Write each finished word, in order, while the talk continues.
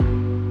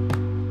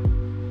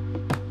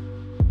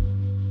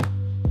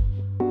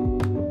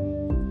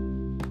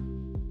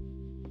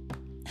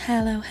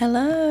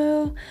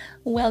Hello.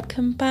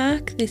 Welcome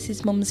back. This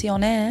is Mumsy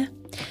on Air.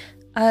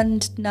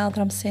 And now that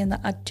I'm saying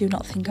that, I do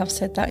not think I've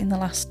said that in the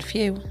last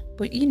few.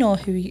 But you know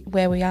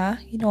where we are.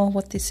 You know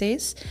what this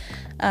is.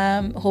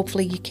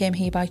 Hopefully you came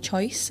here by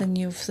choice and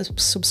you've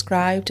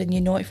subscribed and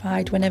you're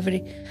notified whenever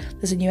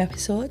there's a new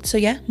episode. So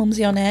yeah,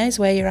 Mumsy on Air is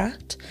where you're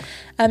at.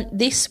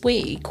 This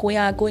week we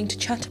are going to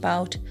chat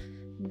about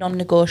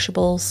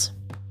non-negotiables.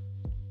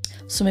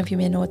 Some of you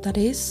may know what that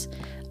is.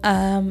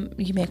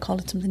 You may call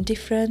it something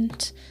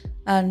different.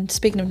 And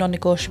speaking of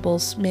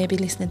non-negotiables, maybe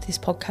listening to this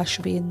podcast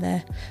should be in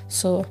there.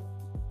 So,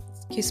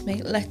 excuse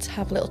me, let's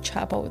have a little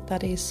chat about what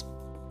that is.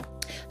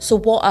 So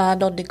what are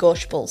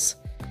non-negotiables?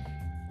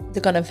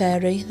 They're going to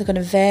vary. They're going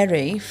to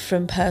vary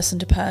from person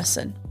to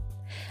person.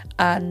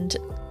 And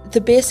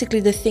they're basically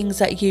the things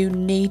that you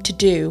need to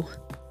do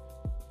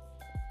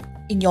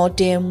in your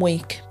day and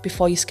week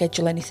before you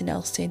schedule anything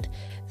else in.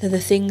 They're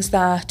the things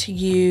that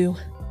you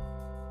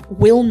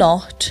will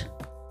not,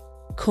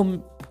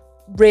 come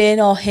rain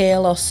or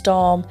hail or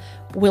storm,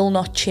 will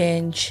not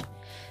change.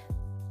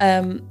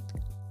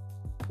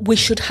 We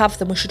should have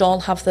them, we should all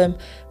have them,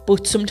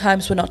 but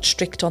sometimes we're not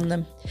strict on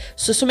them.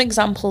 So some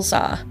examples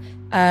are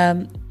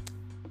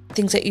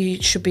things that you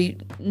should be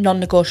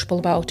non-negotiable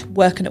about: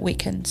 working at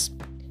weekends,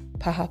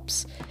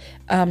 perhaps.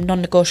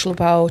 Non-negotiable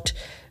about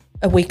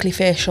a weekly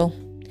facial,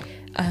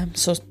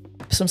 so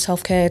some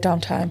self-care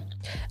downtime.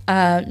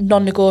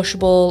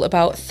 Non-negotiable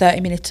about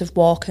 30 minutes of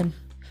walking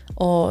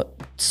or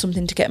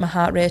something to get my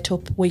heart rate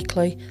up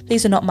weekly.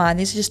 These are not mine,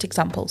 these are just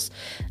examples.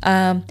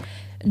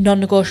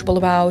 Non-negotiable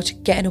about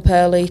getting up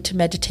early to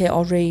meditate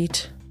or read.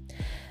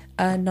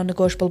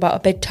 Non-negotiable about a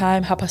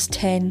bedtime,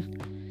 10:30.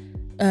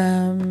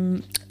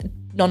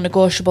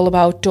 Non-negotiable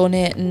about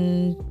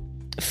donating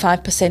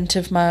 5%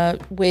 of my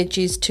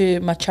wages to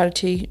my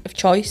charity of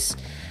choice.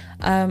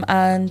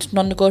 And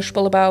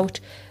non-negotiable about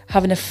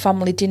having a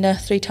family dinner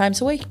 3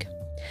 times a week.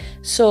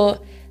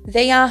 So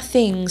they are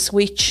things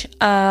which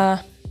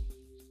are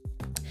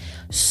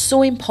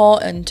so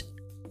important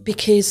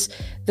because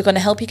they're going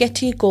to help you get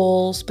to your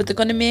goals, but they're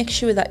going to make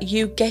sure that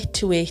you get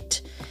to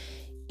it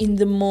in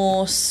the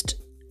most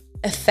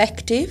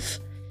effective,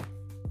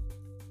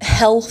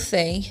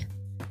 healthy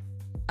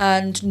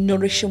and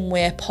nourishing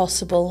way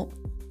possible,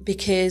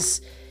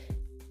 because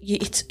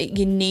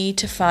you need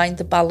to find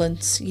the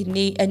balance. You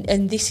need,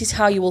 and this is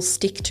how you will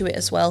stick to it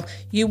as well.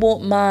 You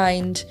won't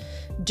mind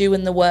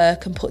doing the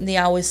work and putting the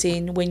hours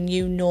in when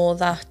you know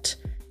that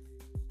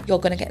you're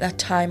going to get that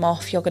time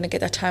off, you're going to get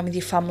that time with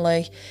your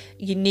family.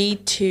 You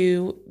need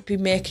to be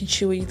making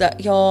sure that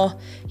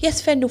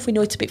yes, fair enough, we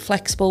know it's a bit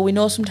flexible. We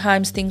know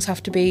sometimes things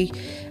have to be,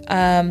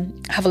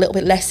 have a little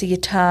bit less of your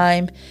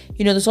time.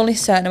 You know, there's only a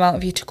certain amount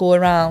of you to go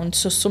around,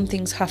 so some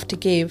things have to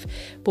give.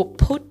 But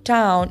put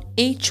down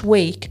each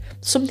week,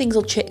 some things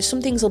will change,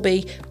 some things will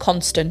be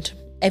constant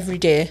every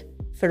day,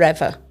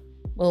 forever.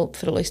 Well,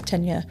 for at least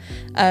 10 years.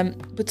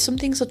 But some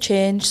things will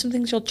change, some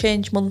things will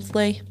change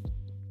monthly.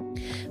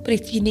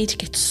 But you need to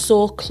get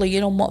so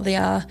clear on what they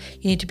are.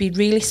 You need to be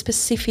really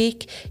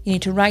specific. You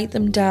need to write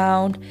them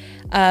down.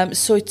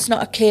 So it's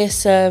not a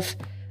case of,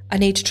 I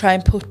need to try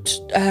and put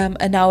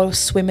an hour of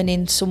swimming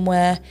in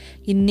somewhere.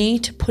 You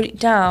need to put it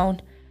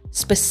down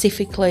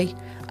specifically.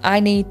 I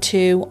need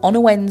to, on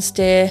a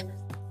Wednesday,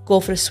 go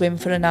for a swim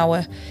for an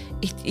hour.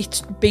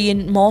 It's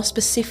being more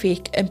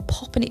specific and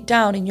popping it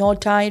down in your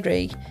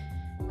diary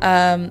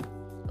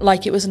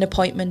like it was an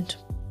appointment.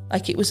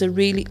 Like it was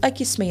like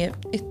your smear.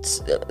 It's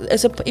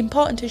as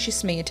important as your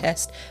smear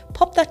test.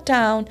 Pop that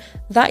down.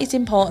 That is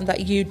important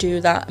that you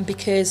do that. And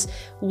because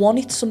one,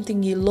 it's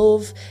something you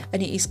love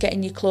and it is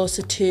getting you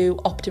closer to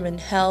optimum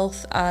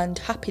health and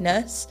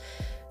happiness.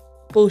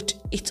 But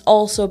it's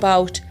also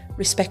about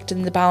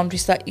respecting the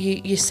boundaries that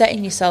you're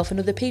setting yourself and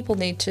other people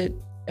need to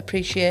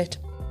appreciate.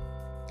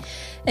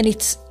 And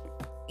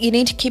you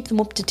need to keep them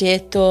up to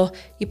date though.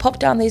 You pop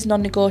down these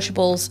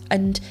non-negotiables,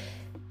 and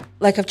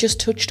like I've just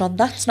touched on,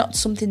 that's not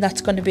something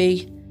that's going to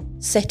be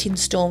set in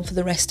stone for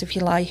the rest of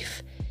your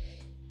life.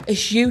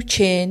 As you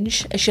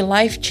change, as your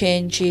life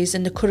changes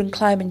and the current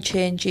climate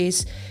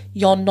changes,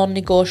 your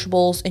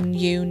non-negotiables and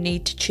you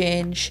need to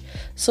change.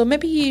 So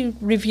maybe you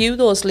review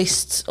those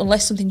lists,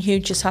 unless something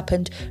huge has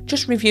happened.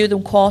 Just review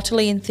them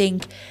quarterly and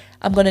think,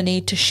 I'm going to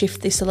need to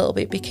shift this a little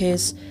bit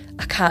because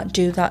I can't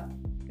do that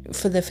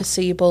for the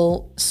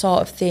foreseeable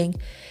sort of thing.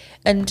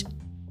 And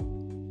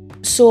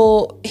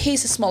so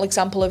here's a small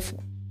example of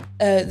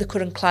the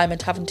current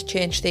climate having to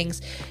change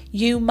things.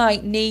 You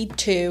might need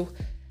to,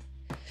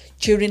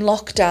 during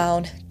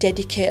lockdown,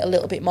 dedicate a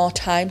little bit more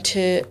time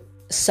to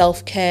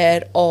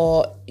self-care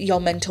or your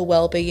mental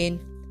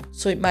well-being.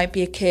 So it might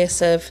be a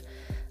case of,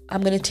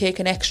 I'm going to take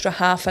an extra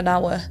half an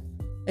hour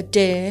a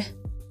day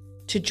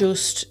to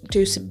just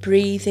do some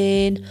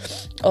breathing,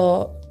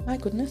 or, my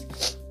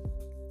goodness,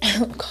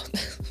 oh God,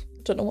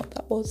 I don't know what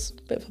that was,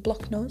 a bit of a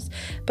blocked nose,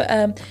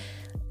 but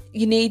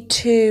you need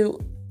to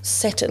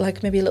set it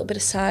like maybe a little bit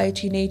aside.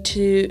 You need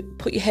to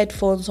put your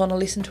headphones on or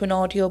listen to an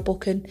audio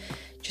book and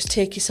just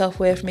take yourself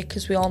away from it,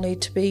 because we all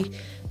need to be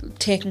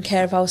taking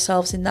care of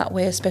ourselves in that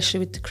way, especially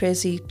with the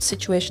crazy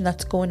situation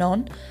that's going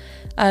on.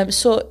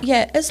 So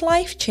yeah, as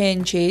life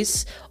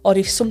changes, or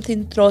if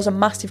something throws a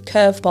massive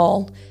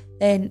curveball,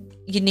 then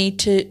you need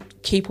to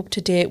keep up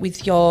to date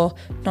with your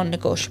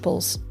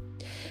non-negotiables.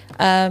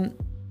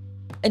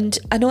 And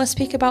I know I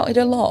speak about it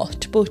a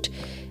lot, but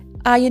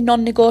are your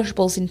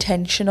non-negotiables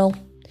intentional?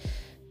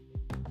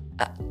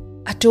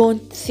 I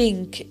don't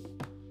think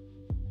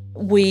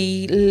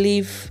we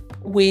live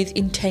with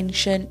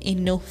intention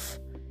enough.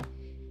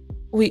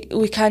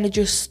 We kind of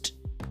just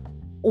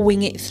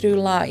wing it through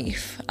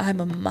life. I'm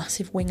a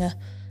massive winger.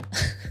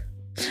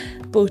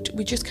 But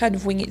we just kind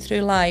of wing it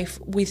through life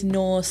with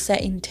no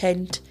set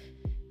intent.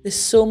 There's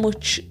so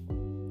much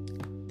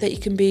that you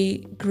can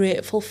be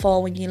grateful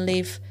for when you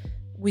live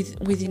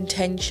with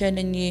intention,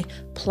 and you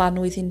plan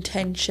with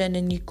intention,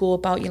 and you go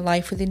about your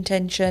life with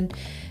intention.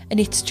 And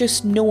it's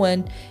just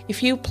knowing,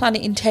 if you plan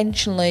it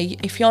intentionally,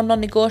 if your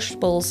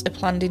non-negotiables are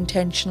planned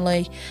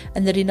intentionally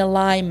and they're in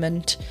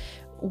alignment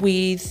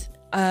with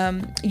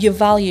your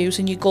values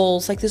and your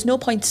goals, like there's no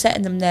point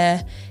setting them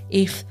there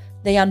if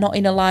they are not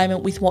in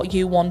alignment with what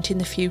you want in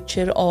the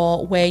future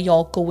or where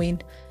you're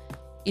going.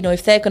 You know,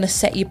 if they're going to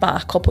set you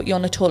back or put you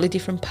on a totally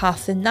different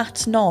path, then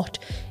that's not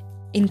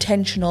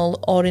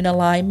intentional or in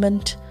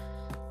alignment.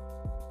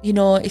 You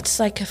know, it's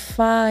like a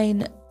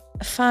fine,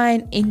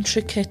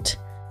 intricate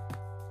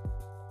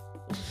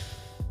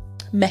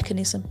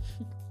mechanism.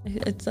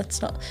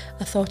 That's not,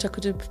 I thought I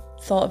could have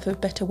thought of a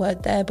better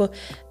word there, but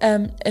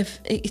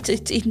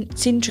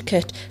it's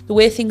intricate. The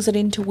way things are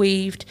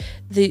interweaved,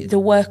 they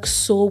work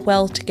so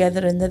well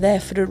together, and they're there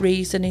for a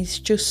reason. It's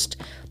just,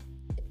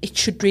 it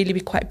should really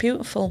be quite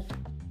beautiful.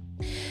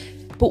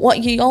 But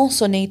what you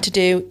also need to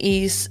do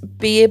is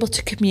be able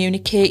to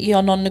communicate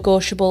your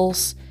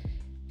non-negotiables,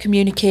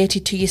 communicate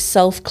it to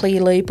yourself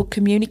clearly, but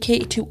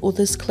communicate it to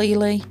others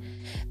clearly.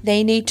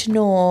 They need to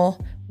know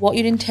what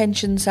your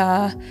intentions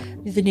are.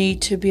 They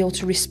need to be able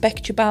to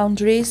respect your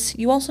boundaries.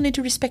 You also need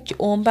to respect your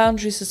own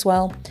boundaries as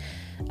well.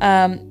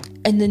 And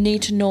they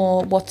need to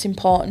know what's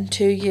important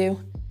to you.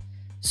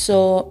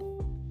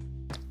 So,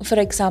 for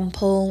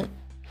example,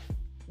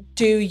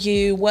 do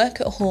you work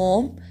at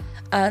home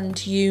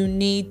and you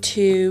need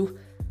to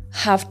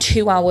have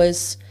 2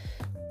 hours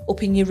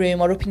up in your room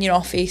or up in your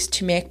office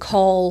to make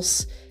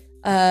calls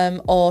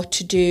or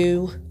to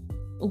do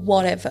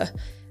whatever?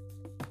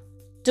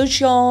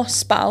 Does your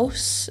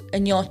spouse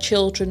and your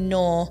children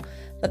know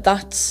that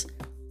that's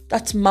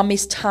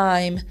mummy's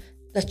time,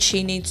 that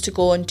she needs to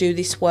go and do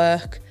this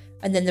work,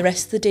 and then the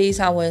rest of the day is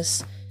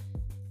ours?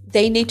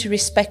 They need to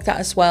respect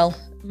that as well.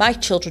 My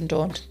children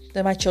don't.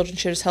 My children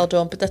sure as hell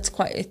don't, but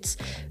it's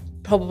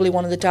probably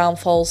one of the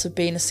downfalls of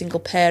being a single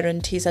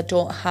parent is I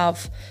don't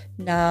have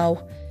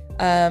now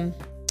a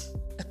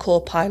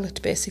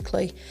co-pilot,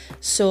 basically.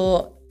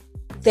 So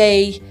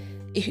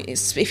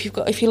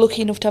if you're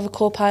lucky enough to have a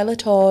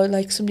co-pilot or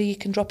like somebody you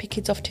can drop your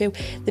kids off to,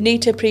 they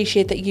need to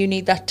appreciate that you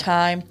need that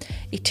time.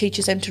 It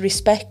teaches them to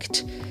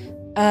respect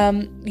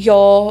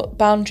your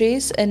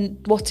boundaries and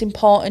what's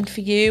important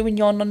for you and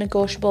your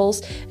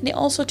non-negotiables, and it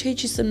also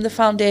teaches them the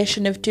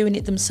foundation of doing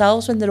it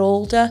themselves when they're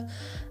older.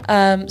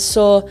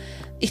 So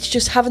it's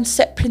just having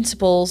set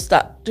principles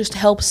that just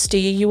help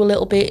steer you a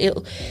little bit.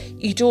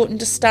 You don't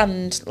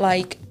understand,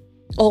 like,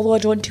 although I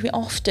don't do it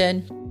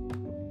often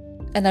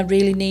and I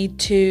really need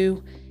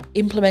to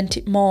implement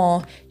it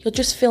more, you'll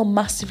just feel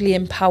massively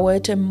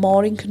empowered and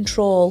more in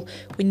control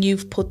when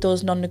you've put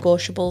those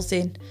non-negotiables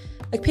in.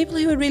 Like people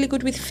who are really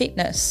good with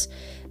fitness,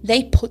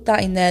 they put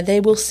that in there. They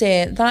will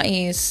say, that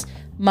is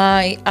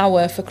my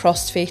hour for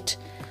CrossFit,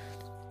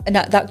 and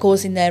that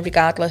goes in there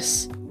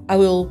regardless. I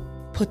will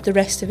put the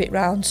rest of it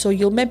round. So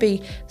you'll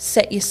maybe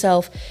set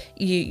yourself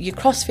your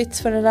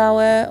CrossFits for an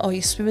hour or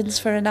your swimming's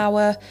for an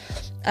hour.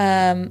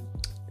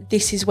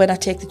 This is when I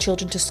take the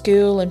children to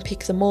school and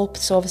pick them up.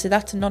 So obviously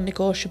that's a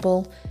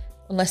non-negotiable,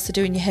 unless they're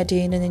doing your head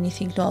in and then you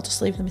think, no, I'll just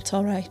leave them, it's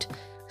all right.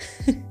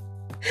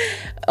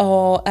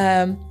 Or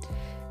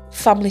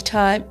family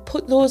time.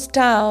 Put those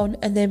down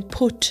and then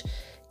put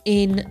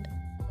in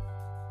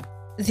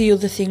the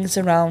other things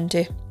around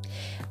it.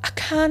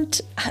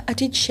 I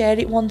did share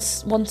it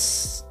once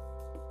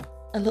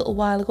a little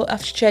while ago.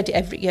 I've shared it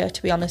every year,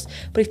 to be honest,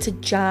 but it's a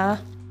jar,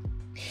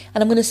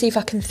 and I'm going to see if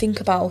I can think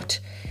about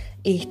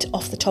it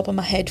off the top of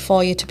my head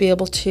for you to be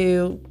able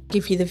to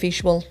give you the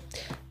visual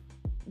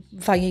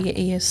via your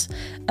ears.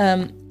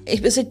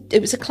 It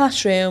was a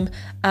classroom,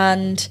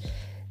 and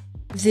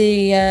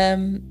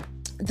the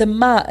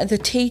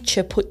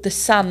teacher put the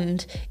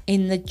sand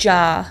in the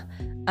jar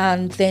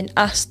and then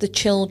asked the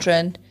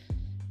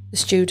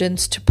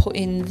students to put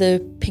in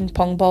the ping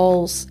pong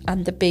balls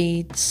and the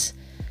beads,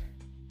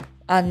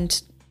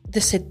 and they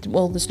said,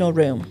 well, there's no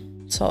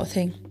room, sort of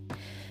thing.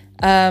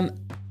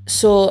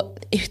 So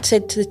it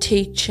said to the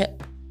teacher,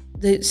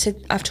 they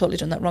said, I've totally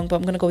done that wrong, but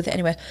I'm going to go with it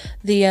anyway.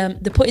 They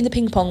put in the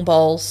ping pong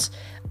balls,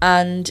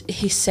 and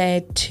he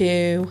said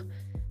to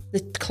the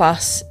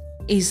class,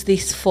 is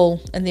this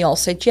full? And they all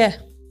said, yeah.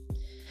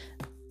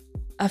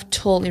 I've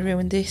totally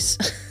ruined this.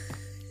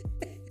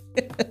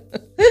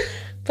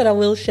 But I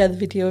will share the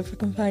video if I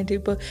can find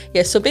it. But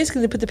yeah, so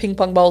basically they put the ping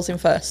pong balls in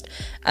first.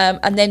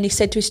 And then he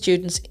said to his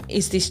students,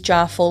 is this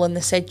jar full? And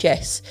they said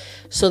yes.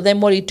 So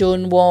then what he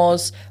done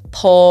was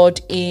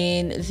poured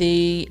in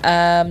the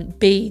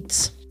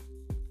beads.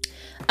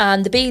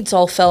 And the beads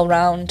all fell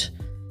round.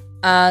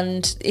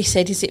 And he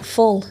said, is it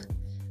full?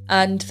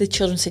 And the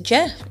children said,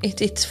 yeah,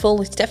 it's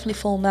full. It's definitely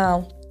full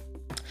now.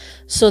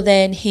 So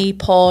then he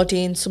poured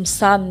in some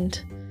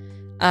sand.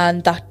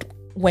 And that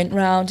went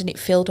round and it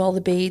filled all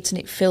the beads and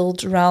it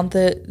filled around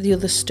the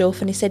other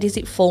stuff. And he said, is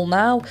it full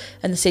now?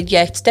 And they said,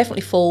 yeah, it's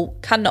definitely full,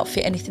 cannot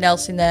fit anything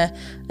else in there.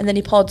 And then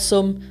he poured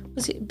some,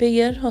 was it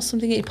beer or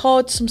something? He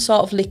poured some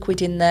sort of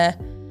liquid in there.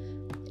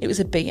 It was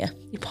a beer.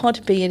 He poured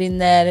a beer in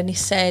there and he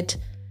said,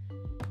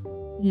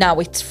 now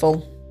it's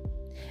full.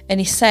 And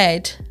he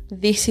said,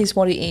 this is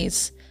what it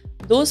is.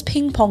 Those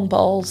ping pong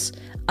balls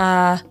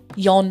are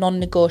your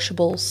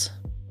non-negotiables.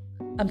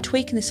 I'm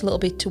tweaking this a little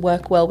bit to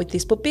work well with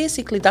this, but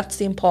basically that's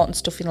the important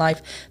stuff in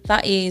life.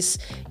 That is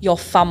your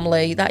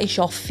family, that is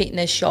your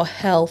fitness, your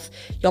health,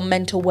 your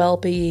mental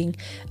well-being,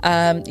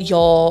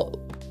 your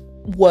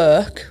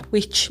work,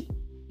 which,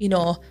 you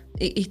know,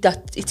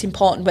 it's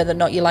important whether or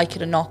not you like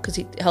it or not because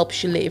it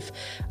helps you live.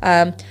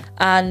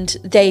 And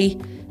they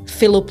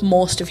fill up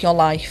most of your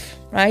life,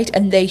 right?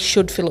 And they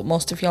should fill up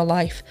most of your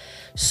life.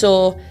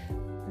 So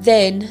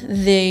then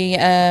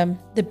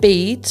the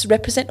beads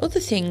represent other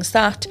things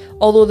that,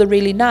 although they're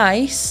really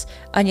nice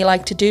and you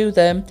like to do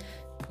them,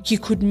 you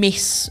could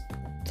miss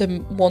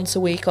them once a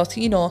week or,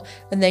 you know,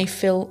 and they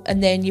fill,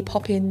 and then you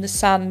pop in the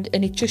sand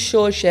and it just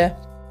shows you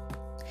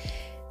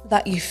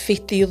that you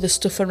fit the other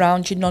stuff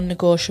around your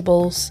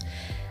non-negotiables.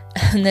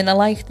 And then I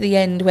liked the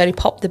end where he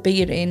popped the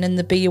beer in and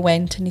the beer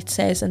went, and it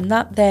says, and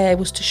that there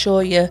was to show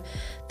you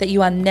that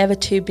you are never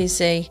too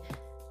busy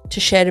to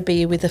share a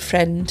beer with a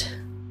friend.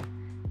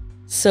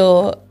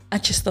 So I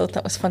just thought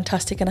that was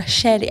fantastic, and I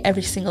shared it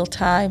every single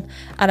time,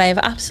 and I have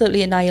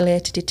absolutely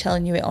annihilated it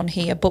telling you it on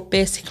here. But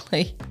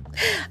basically,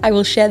 I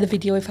will share the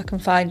video if I can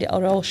find it,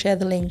 or I'll share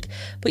the link.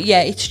 But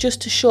yeah, it's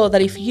just to show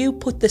that if you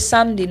put the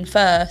sand in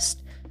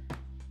first,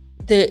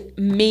 the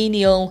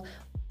menial,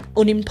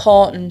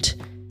 unimportant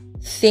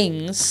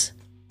things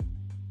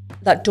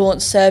that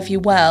don't serve you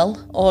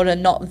well or are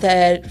not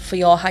there for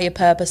your higher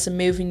purpose and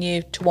moving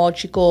you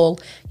towards your goal,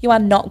 you are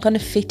not going to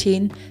fit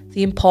in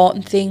the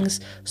important things.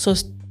 So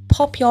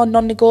pop your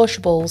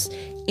non-negotiables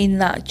in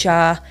that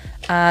jar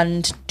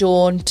and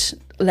don't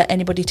let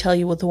anybody tell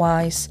you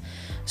otherwise.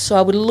 So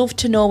I would love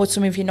to know what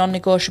some of your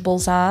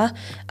non-negotiables are.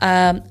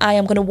 I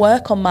am going to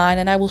work on mine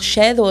and I will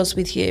share those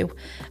with you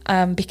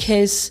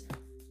because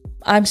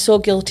I'm so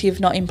guilty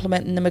of not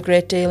implementing them a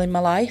great deal in my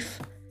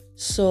life.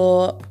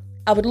 So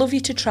I would love you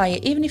to try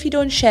it. Even if you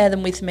don't share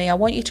them with me, I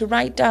want you to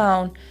write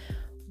down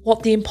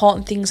what the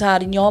important things are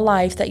in your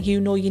life that you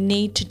know you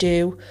need to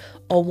do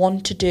or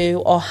want to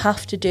do or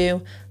have to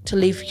do to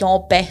live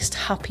your best,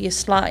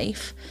 happiest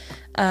life.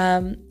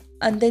 And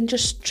then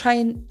just try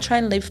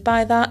and live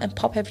by that and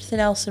pop everything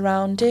else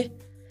around it.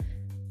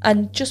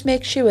 And just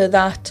make sure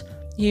that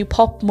you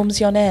pop Mums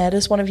Your Nair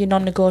as one of your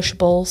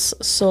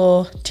non-negotiables.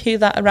 So do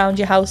that around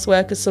your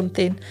housework or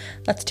something.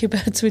 That's 2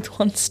 birds with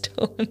 1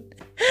 stone.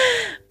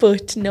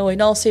 But no, in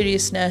all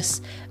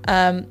seriousness,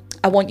 I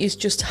want you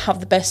just to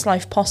have the best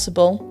life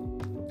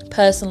possible,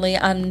 personally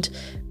and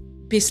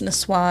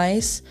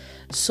business-wise.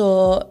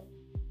 So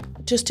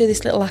just do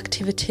this little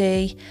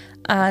activity,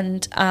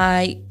 and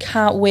I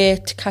can't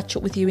wait to catch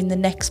up with you in the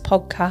next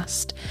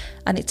podcast.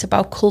 And it's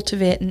about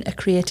cultivating a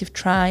creative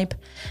tribe.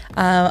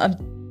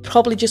 I'm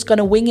probably just going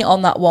to wing it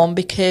on that one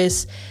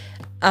because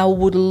I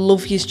would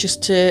love you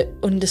just to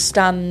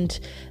understand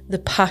the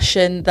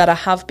passion that I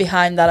have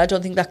behind that. I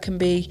don't think that can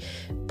be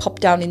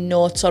popped down in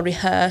notes or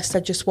rehearsed.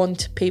 I just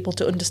want people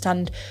to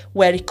understand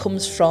where it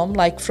comes from,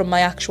 like from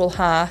my actual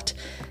heart,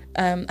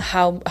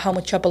 how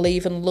much I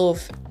believe and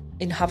love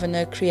in having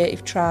a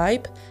creative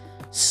tribe.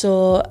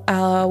 So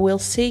I will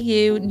see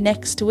you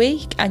next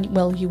week, and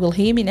well, you will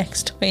hear me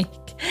next week.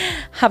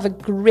 Have a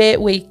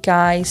great week,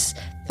 guys.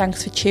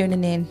 Thanks for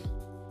tuning in.